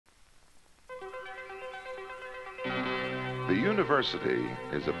The university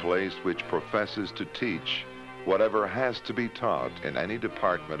is a place which professes to teach whatever has to be taught in any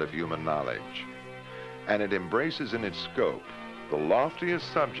department of human knowledge, and it embraces in its scope the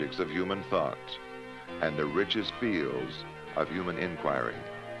loftiest subjects of human thought and the richest fields of human inquiry.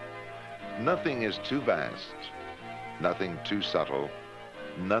 Nothing is too vast, nothing too subtle,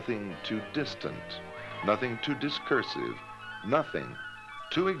 nothing too distant, nothing too discursive, nothing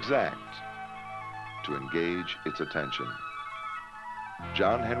too exact to engage its attention.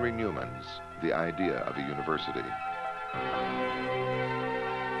 John Henry Newman's The Idea of a University.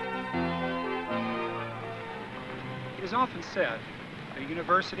 It is often said that a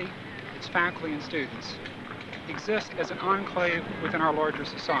university, its faculty and students, exist as an enclave within our larger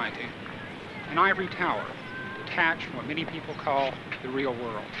society, an ivory tower detached from what many people call the real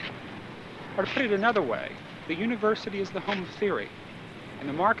world. Or to put it another way, the university is the home of theory, and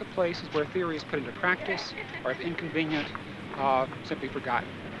the marketplace is where theory is put into practice, or if inconvenient, simply forgotten.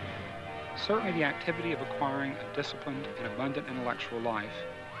 Certainly the activity of acquiring a disciplined and abundant intellectual life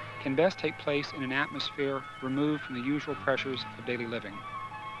can best take place in an atmosphere removed from the usual pressures of daily living.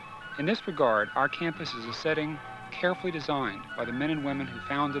 In this regard, our campus is a setting carefully designed by the men and women who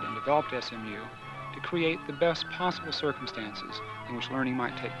founded and developed SMU to create the best possible circumstances in which learning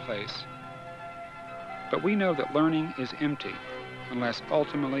might take place. But we know that learning is empty unless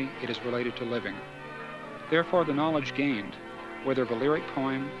ultimately it is related to living. Therefore, the knowledge gained, whether of a lyric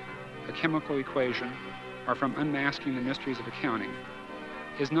poem, a chemical equation, or from unmasking the mysteries of accounting,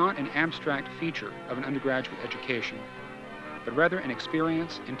 is not an abstract feature of an undergraduate education, but rather an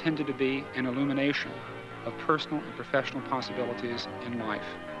experience intended to be an illumination of personal and professional possibilities in life.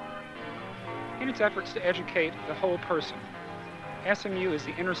 In its efforts to educate the whole person, SMU is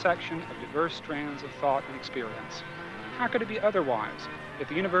the intersection of diverse strands of thought and experience. How could it be otherwise if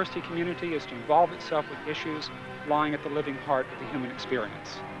the university community is to involve itself with issues lying at the living heart of the human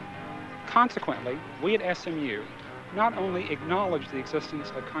experience? Consequently, we at SMU not only acknowledge the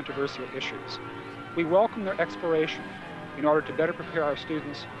existence of controversial issues, we welcome their exploration in order to better prepare our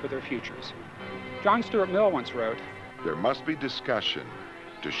students for their futures. John Stuart Mill once wrote, "There must be discussion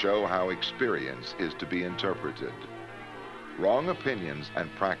to show how experience is to be interpreted. Wrong opinions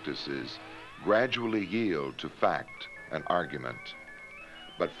and practices gradually yield to fact and argument.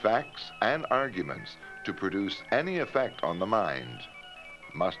 But facts and arguments, to produce any effect on the mind,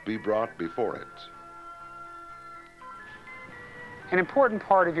 must be brought before it." An important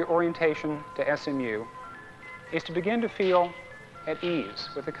part of your orientation to SMU is to begin to feel at ease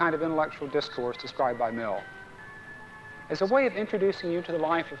with the kind of intellectual discourse described by Mill. As a way of introducing you to the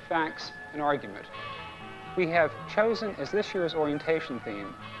life of facts and argument, we have chosen as this year's orientation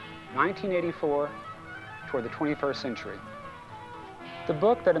theme, 1984 toward the 21st century. The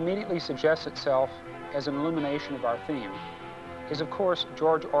book that immediately suggests itself as an illumination of our theme is, of course,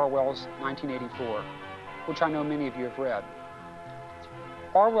 George Orwell's 1984, which I know many of you have read.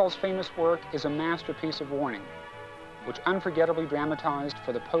 Orwell's famous work is a masterpiece of warning, which unforgettably dramatized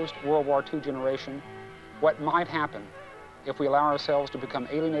for the post-World War II generation what might happen if we allow ourselves to become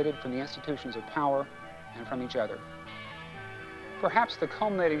alienated from the institutions of power and from each other. Perhaps the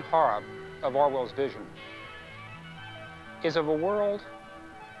culminating horror of Orwell's vision is of a world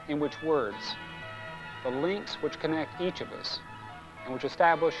in which words, the links which connect each of us and which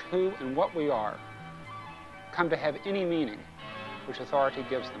establish who and what we are, come to have any meaning which authority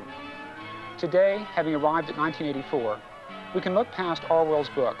gives them. Today, having arrived at 1984, we can look past Orwell's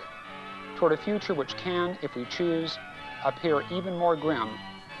book toward a future which can, if we choose, appear even more grim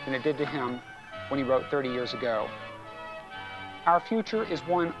than it did to him when he wrote 30 years ago. Our future is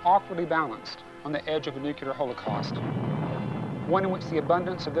one awkwardly balanced on the edge of a nuclear holocaust, one in which the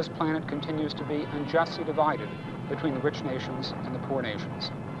abundance of this planet continues to be unjustly divided between the rich nations and the poor nations,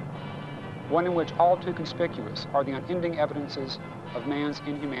 one in which all too conspicuous are the unending evidences of man's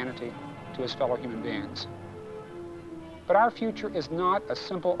inhumanity to his fellow human beings. But our future is not a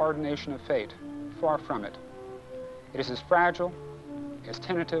simple ordination of fate, far from it. It is as fragile, as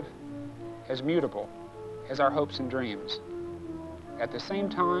tentative, as mutable as our hopes and dreams. At the same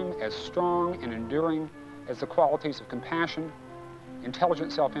time, as strong and enduring as the qualities of compassion,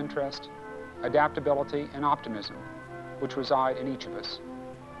 intelligent self-interest, adaptability, and optimism which reside in each of us.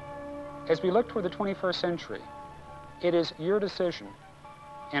 As we look toward the 21st century, it is your decision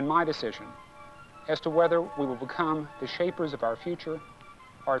and my decision as to whether we will become the shapers of our future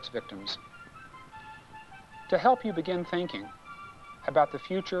or its victims. To help you begin thinking about the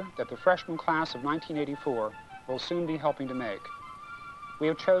future that the freshman class of 1984 will soon be helping to make, we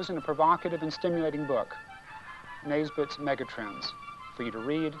have chosen a provocative and stimulating book, Naisbitt's Megatrends, for you to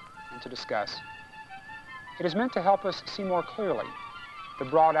read and to discuss. It is meant to help us see more clearly the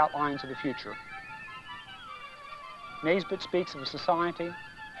broad outlines of the future. Naisbitt speaks of a society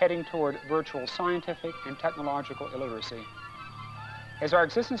heading toward virtual scientific and technological illiteracy. As our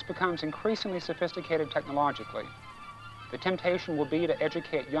existence becomes increasingly sophisticated technologically, the temptation will be to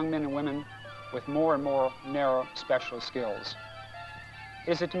educate young men and women with more and more narrow specialist skills.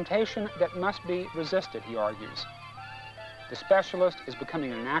 It is a temptation that must be resisted, he argues. The specialist is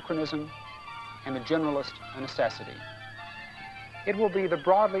becoming an anachronism and the generalist a necessity. It will be the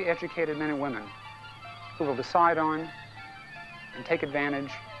broadly educated men and women who will decide on and take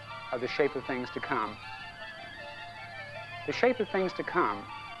advantage of the shape of things to come. The shape of things to come,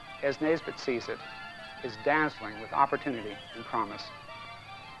 as Naisbitt sees it, is dazzling with opportunity and promise.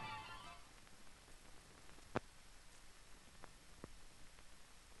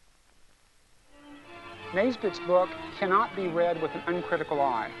 Naisbitt's book cannot be read with an uncritical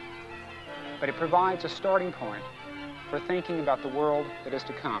eye, but it provides a starting point for thinking about the world that is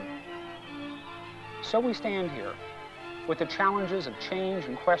to come. So we stand here, with the challenges of change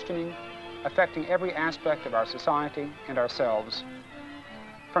and questioning affecting every aspect of our society and ourselves,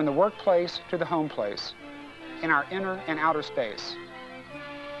 from the workplace to the home place, in our inner and outer space.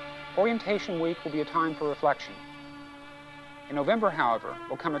 Orientation Week will be a time for reflection. In November, however,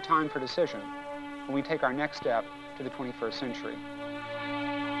 will come a time for decision when we take our next step to the 21st century.